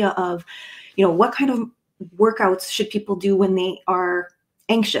idea of, what kind of workouts should people do when they are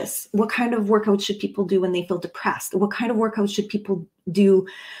anxious? What kind of workouts should people do when they feel depressed? What kind of workouts should people do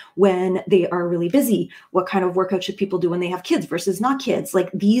when they are really busy? What kind of workout should people do when they have kids versus not kids?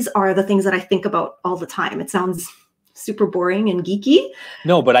 Like, these are the things that I think about all the time. It sounds super boring and geeky.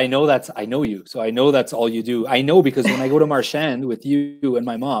 No, but I know you. So I know that's all you do. I know because when I go to Marchand with you and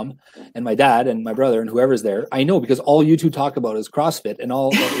my mom and my dad and my brother and whoever's there, I know because all you two talk about is CrossFit and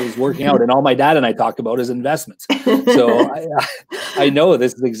all is working out, and all my dad and I talk about is investments. So I know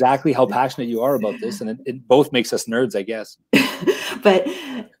this is exactly how passionate you are about this, and it both makes us nerds, I guess. But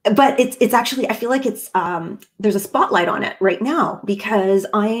it's actually, I feel like it's there's a spotlight on it right now because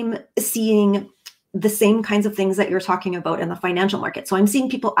I'm seeing the same kinds of things that you're talking about in the financial market. So I'm seeing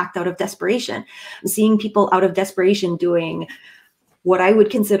people act out of desperation. I'm seeing people out of desperation doing what I would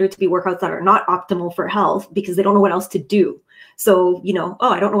consider to be workouts that are not optimal for health because they don't know what else to do. So,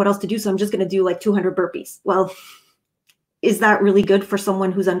 I don't know what else to do, so I'm just going to do like 200 burpees. Well, is that really good for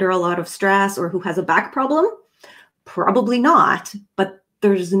someone who's under a lot of stress or who has a back problem? Probably not, but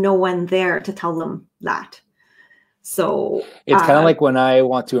there's no one there to tell them that. So it's kind of like when I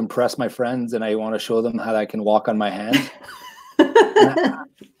want to impress my friends and I want to show them how I can walk on my hands.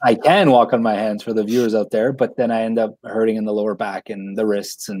 I can walk on my hands for the viewers out there, but then I end up hurting in the lower back and the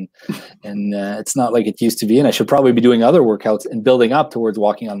wrists, and it's not like it used to be. And I should probably be doing other workouts and building up towards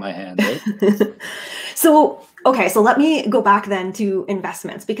walking on my hands. Right? So let me go back then to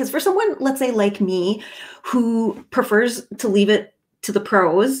investments, because for someone, let's say like me, who prefers to leave it to the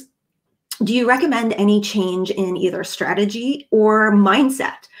pros, do you recommend any change in either strategy or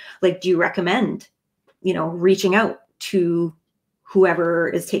mindset? Like, do you recommend, reaching out to whoever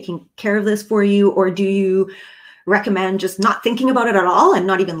is taking care of this for you? Or do you recommend just not thinking about it at all and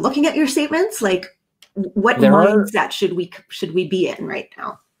not even looking at your statements? Like, what mindset should we be in right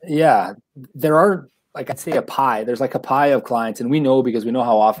now? Yeah, there are, like I'd say, a pie. There's like a pie of clients, and we know because we know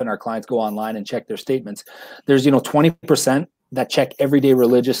how often our clients go online and check their statements. There's, 20% that check every day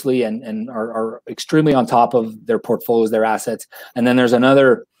religiously and are extremely on top of their portfolios, their assets. And then there's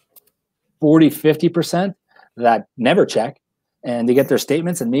another 40-50% that never check, and they get their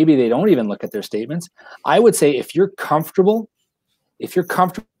statements and maybe they don't even look at their statements. I would say if you're comfortable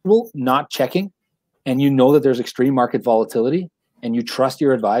not checking, and that there's extreme market volatility and you trust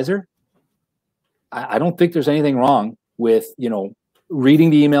your advisor, I don't think there's anything wrong with, reading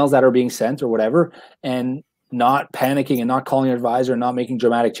the emails that are being sent or whatever, and not panicking and not calling your advisor and not making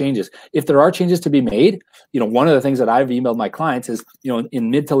dramatic changes. If there are changes to be made, one of the things that I've emailed my clients is, in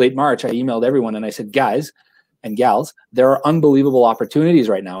mid to late March, I emailed everyone and I said, guys and gals, there are unbelievable opportunities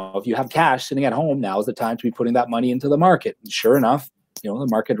right now. If you have cash sitting at home, now is the time to be putting that money into the market. And sure enough, the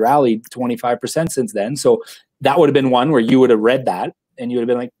market rallied 25% since then. So that would have been one where you would have read that and you would have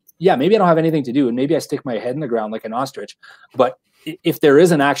been like, yeah, maybe I don't have anything to do. And maybe I stick my head in the ground like an ostrich. But if there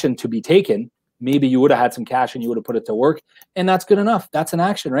is an action to be taken, maybe you would have had some cash and you would have put it to work, and that's good enough. That's an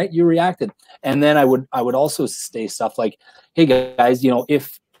action, right? You reacted. And then I would also say stuff like, hey guys,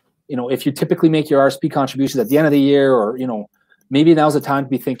 if you typically make your RSP contributions at the end of the year, or maybe now's the time to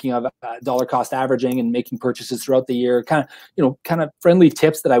be thinking of dollar cost averaging and making purchases throughout the year. Kind of friendly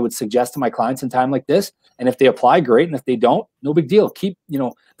tips that I would suggest to my clients in time like this. And if they apply, great. And if they don't, no big deal. Keep,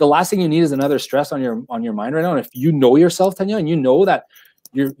 the last thing you need is another stress on your mind right now. And if you know yourself, Tania, and you know that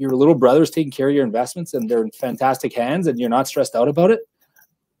your little brother's taking care of your investments and they're in fantastic hands and you're not stressed out about it,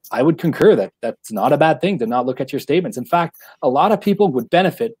 I would concur that that's not a bad thing to not look at your statements. In fact, a lot of people would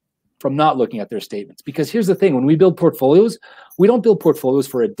benefit from not looking at their statements, because here's the thing: when we build portfolios, we don't build portfolios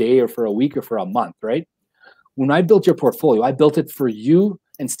for a day or for a week or for a month, right? When I built your portfolio, I built it for you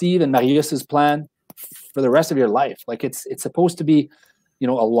and Steve and Marius's plan for the rest of your life. Like it's supposed to be, a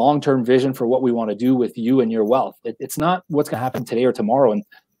long-term vision for what we want to do with you and your wealth. It's not what's going to happen today or tomorrow. And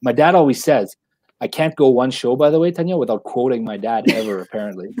my dad always says, I can't go one show, by the way, Tania, without quoting my dad ever,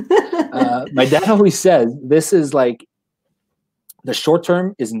 apparently. My dad always says, this is like, the short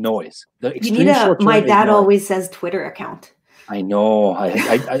term is noise. The extreme short term. My dad always says Twitter account. I know.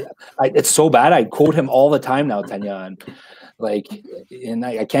 It's so bad. I quote him all the time now, Tania. And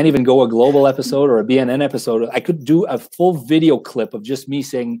I can't even go a global episode or a BNN episode. I could do a full video clip of just me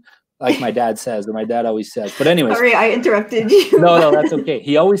saying, like my dad says, or my dad always says. But anyways. Sorry, I interrupted you. No, that's okay.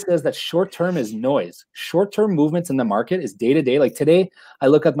 He always says that short term is noise. Short term movements in the market is day to day. Like today, I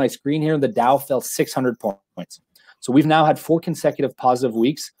look at my screen here and the Dow fell 600 points. So we've now had 4 consecutive positive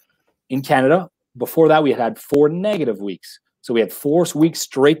weeks in Canada. Before that, we had 4 negative weeks. So we had 4 weeks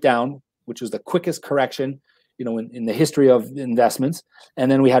straight down, which was the quickest correction, in the history of investments.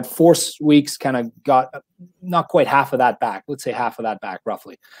 And then we had 4 weeks kind of got not quite half of that back. Let's say half of that back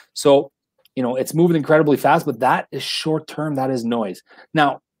roughly. So, it's moving incredibly fast, but that is short term. That is noise.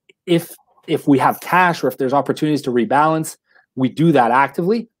 Now, if we have cash or if there's opportunities to rebalance, we do that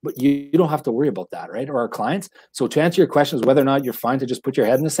actively, but you don't have to worry about that, right? Or our clients. So to answer your question is whether or not you're fine to just put your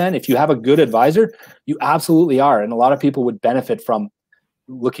head in the sand. If you have a good advisor, you absolutely are. And a lot of people would benefit from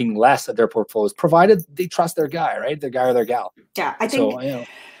looking less at their portfolios, provided they trust their guy, right? Their guy or their gal. Yeah, I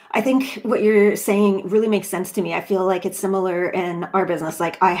think what you're saying really makes sense to me. I feel like it's similar in our business.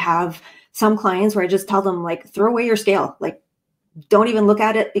 Like I have some clients where I just tell them, like, throw away your scale. Like, don't even look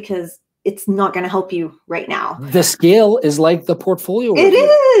at it because it's not going to help you right now. The scale is like the portfolio. It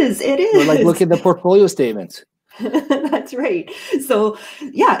is. We're like, look at the portfolio statements. That's right. So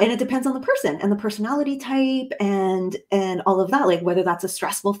yeah, and it depends on the person and the personality type and all of that, like whether that's a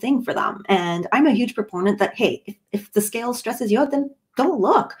stressful thing for them. And I'm a huge proponent that, hey, if the scale stresses you out, then don't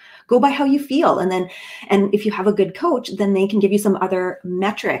look, go by how you feel. And if you have a good coach, then they can give you some other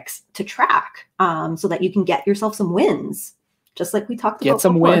metrics to track, so that you can get yourself some wins. Just like we talked about. Get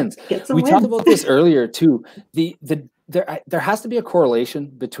some wins. We talked about this earlier too. There has to be a correlation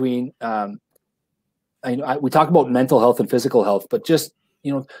between, we talk about mental health and physical health, but just,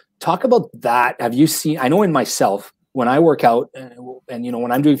 talk about that. Have you seen, I know in myself, when I work out and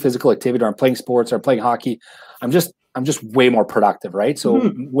when I'm doing physical activity or I'm playing sports or I'm playing hockey, I'm just way more productive, right?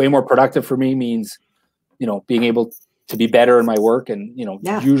 So way more productive for me means, being able to be better in my work. And,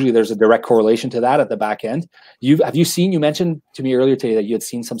 usually there's a direct correlation to that at the back end. You mentioned to me earlier today that you had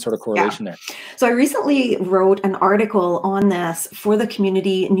seen some sort of correlation there. So I recently wrote an article on this for the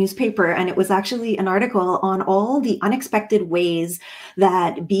community newspaper, and it was actually an article on all the unexpected ways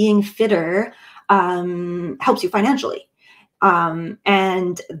that being fitter helps you financially.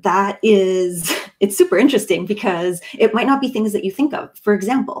 And it's super interesting because it might not be things that you think of. For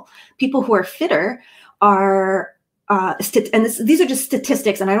example, people who are fitter are, these are just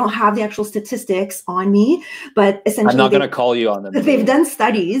statistics, and I don't have the actual statistics on me, but essentially, I'm not going to call you on them. They've done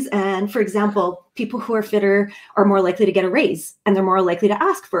studies, and for example, people who are fitter are more likely to get a raise, and they're more likely to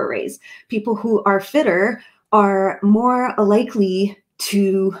ask for a raise. People who are fitter are more likely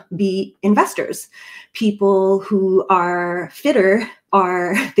to be investors. People who are fitter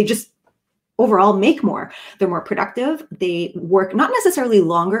they just overall make more. They're more productive. They work not necessarily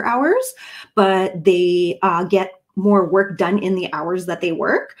longer hours, but they get more work done in the hours that they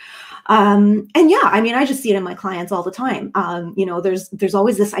work. And yeah, I just see it in my clients all the time. There's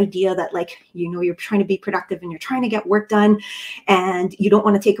always this idea that, like, you're trying to be productive and you're trying to get work done and you don't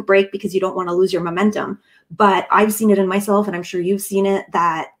want to take a break because you don't want to lose your momentum. But I've seen it in myself, and I'm sure you've seen it,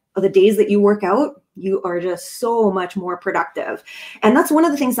 that the days that you work out, you are just so much more productive. And that's one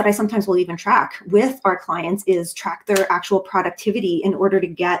of the things that I sometimes will even track with our clients, is track their actual productivity in order to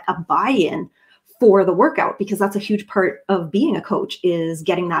get a buy-in for the workout, because that's a huge part of being a coach, is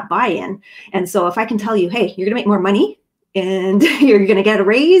getting that buy-in. And so if I can tell you, hey, you're going to make more money and you're going to get a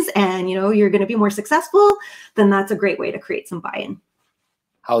raise and, you're going to be more successful, then that's a great way to create some buy-in.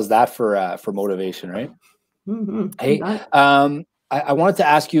 How's that for motivation, right? Mm-hmm. Hey, I wanted to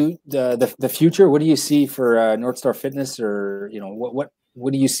ask you the future. What do you see for North Star Fitness, or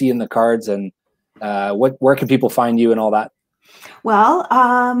what do you see in the cards, and where can people find you and all that? Well,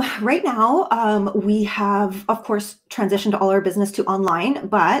 right now, we have, of course, transitioned all our business to online.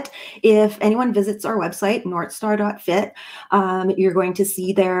 But if anyone visits our website, northstar.fit, you're going to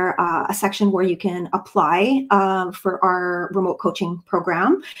see there a section where you can apply for our remote coaching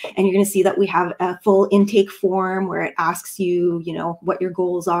program. And you're going to see that we have a full intake form where it asks you, what your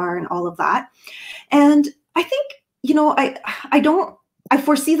goals are and all of that. And I think, I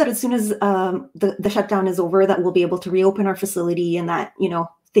foresee that as soon as the shutdown is over, that we'll be able to reopen our facility, and that,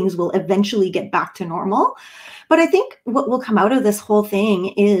 things will eventually get back to normal. But I think what will come out of this whole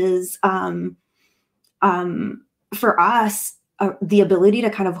thing is, for us, the ability to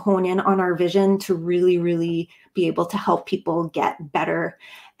kind of hone in on our vision to really, really be able to help people get better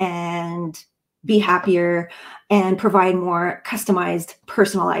and be happier and provide more customized,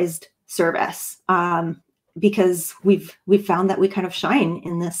 personalized service. Because we've found that we kind of shine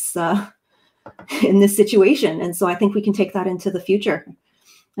in this situation, and so I think we can take that into the future.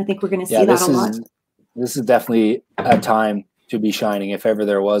 I think we're going to see that a lot. This is definitely a time to be shining, if ever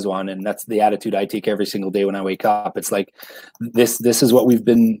there was one, and that's the attitude I take every single day when I wake up. It's like this is what I've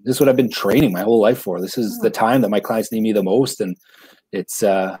been training my whole life for. This is the time that my clients need me the most, and it's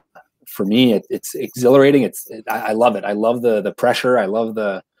for me it's exhilarating. I love it. I love the pressure.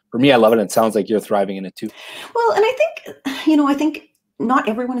 For me, I love it. And it sounds like you're thriving in it too. Well, and I think not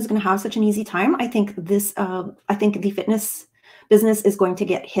everyone is going to have such an easy time. I think the fitness business is going to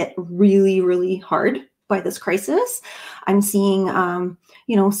get hit really, really hard by this crisis. I'm seeing,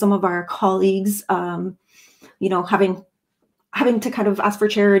 some of our colleagues, having to kind of ask for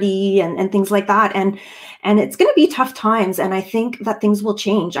charity and things like that. And it's going to be tough times. And I think that things will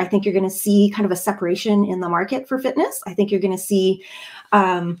change. I think you're going to see kind of a separation in the market for fitness. I think you're going to see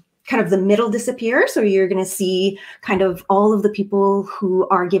kind of the middle disappear. So you're going to see kind of all of the people who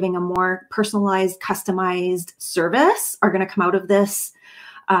are giving a more personalized, customized service are going to come out of this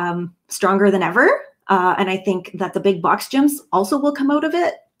stronger than ever. And I think that the big box gyms also will come out of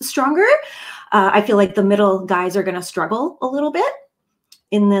it stronger. I feel like the middle guys are going to struggle a little bit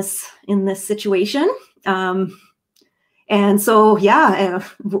in this situation. And so,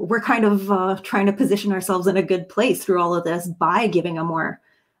 we're kind of trying to position ourselves in a good place through all of this by giving a more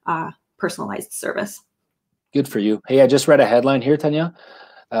personalized service. Good for you. Hey, I just read a headline here, Tania.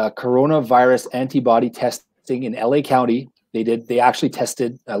 Coronavirus antibody testing in LA County. They actually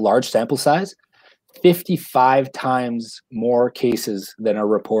tested a large sample size, 55 times more cases than are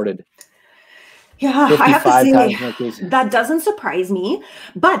reported. Yeah, I have to say that doesn't surprise me,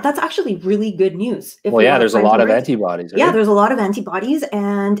 but that's actually really good news. There's a lot of antibodies. Right? Yeah, there's a lot of antibodies.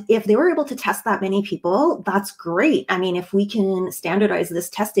 And if they were able to test that many people, that's great. I mean, if we can standardize this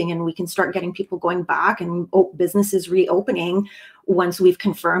testing and we can start getting people going back and businesses reopening once we've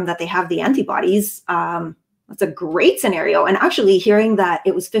confirmed that they have the antibodies, that's a great scenario. And actually hearing that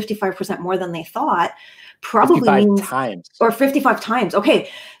it was 55% more than they thought, probably 55 times. Okay.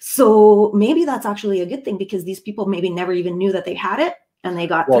 So maybe that's actually a good thing, because these people maybe never even knew that they had it and they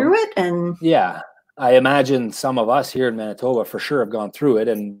got through it. And yeah, I imagine some of us here in Manitoba for sure have gone through it.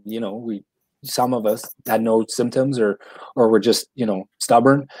 And, some of us had no symptoms or were just,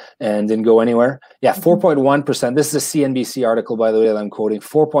 stubborn and didn't go anywhere. Yeah. 4.1%. This is a CNBC article, by the way, that I'm quoting.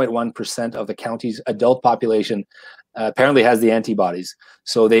 4.1% of the county's adult population apparently has the antibodies.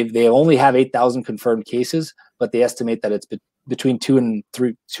 So they only have 8,000 confirmed cases, but they estimate that it's between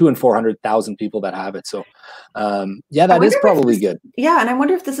 200,000 and 400,000 people that have it. So that is probably good. Yeah. And I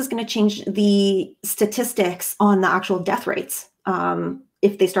wonder if this is going to change the statistics on the actual death rates.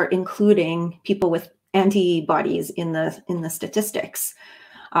 If they start including people with antibodies in the statistics.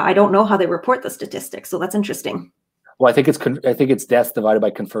 I don't know how they report the statistics, so that's interesting. Well, I think it's deaths divided by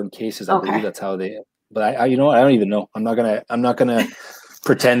confirmed cases. I believe that's how they. But I don't even know. I'm not gonna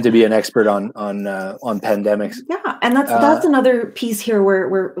pretend to be an expert on pandemics. Yeah, and that's another piece here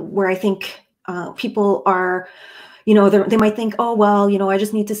where I think people are, they might think, oh well, I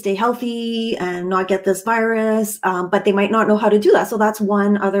just need to stay healthy and not get this virus, but they might not know how to do that. So that's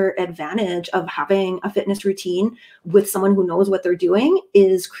one other advantage of having a fitness routine with someone who knows what they're doing,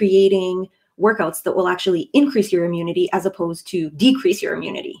 is creating workouts that will actually increase your immunity as opposed to decrease your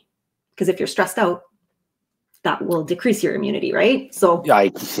immunity. Because if you're stressed out, that will decrease your immunity, right? So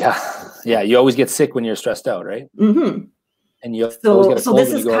yeah, you always get sick when you're stressed out, right? Mm-hmm. And you always get a cold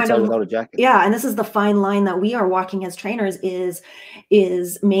when you go outside without a jacket. Yeah, and this is the fine line that we are walking as trainers, is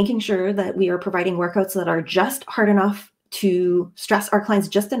making sure that we are providing workouts that are just hard enough to stress our clients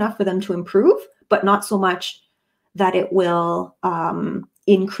just enough for them to improve, but not so much that it will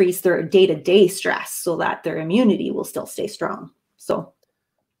increase their day-to-day stress so that their immunity will still stay strong. So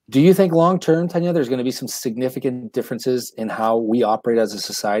do you think long-term, Tania, there's going to be some significant differences in how we operate as a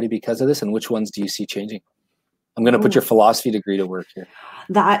society because of this? And which ones do you see changing? I'm going to put your philosophy degree to work here.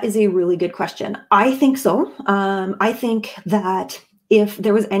 That is a really good question. I think so. I think that if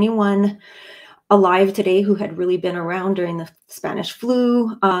there was anyone alive today who had really been around during the Spanish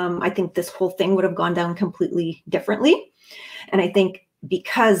flu, I think this whole thing would have gone down completely differently. And I think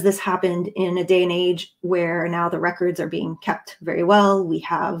because this happened in a day and age where now the records are being kept very well, we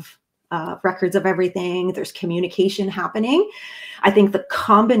have records of everything, there's communication happening. I think the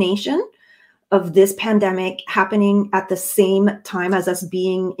combination of this pandemic happening at the same time as us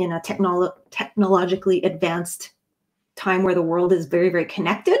being in a technologically advanced time where the world is very, very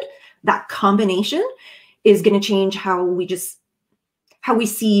connected, that combination is going to change how we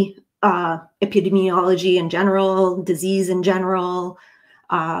see epidemiology in general, disease in general,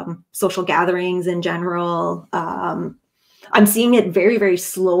 social gatherings in general. I'm seeing it very, very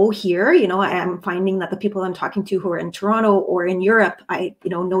slow here. You know, I'm finding that the people I'm talking to who are in Toronto or in Europe, I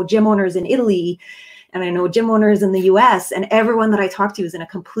know gym owners in Italy, and I know gym owners in the US, and everyone that I talk to is in a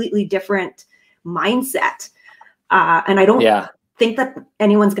completely different mindset. And I don't think that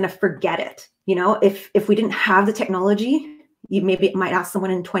anyone's going to forget it. You know, if we didn't have the technology, you maybe might ask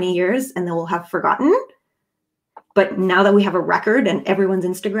someone in 20 years and they will have forgotten. But now that we have a record and everyone's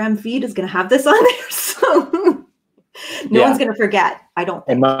Instagram feed is going to have this on there, so no one's going to forget, I don't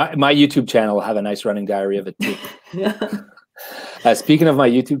think. And my YouTube channel will have a nice running diary of it too. Speaking of my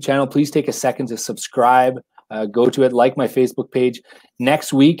YouTube channel, please take a second to subscribe. Go to it, like my Facebook page.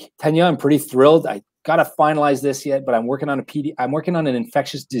 Next week, Tania, I'm pretty thrilled. I got to finalize this yet, but I'm working on an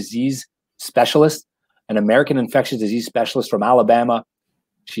infectious disease specialist, an American infectious disease specialist from Alabama.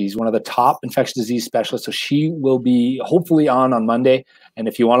 She's one of the top infectious disease specialists. So she will be hopefully on Monday. And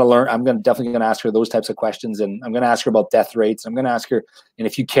if you want to learn, I'm definitely going to ask her those types of questions. And I'm going to ask her about death rates. I'm going to ask her, and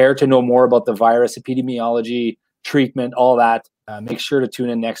if you care to know more about the virus, epidemiology, treatment, all that, make sure to tune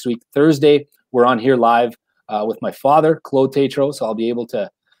in next week. Thursday, we're on here live with my father, Claude Tetrault. So I'll be able to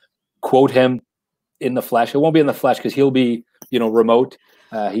quote him in the flesh. It won't be in the flesh because he'll be, remote.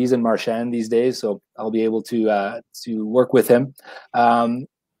 He's in Marchand these days, so I'll be able to work with him.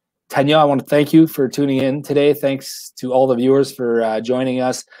 Tania, I want to thank you for tuning in today. Thanks to all the viewers for joining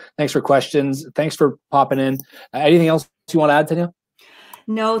us. Thanks for questions. Thanks for popping in. Anything else you want to add, Tania?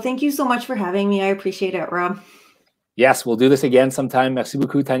 No, thank you so much for having me. I appreciate it, Rob. Yes, we'll do this again sometime. Merci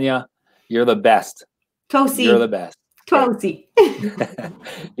beaucoup, Tania. You're the best. Tosi. You're the best. Tosi.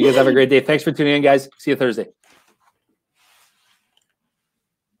 You guys have a great day. Thanks for tuning in, guys. See you Thursday.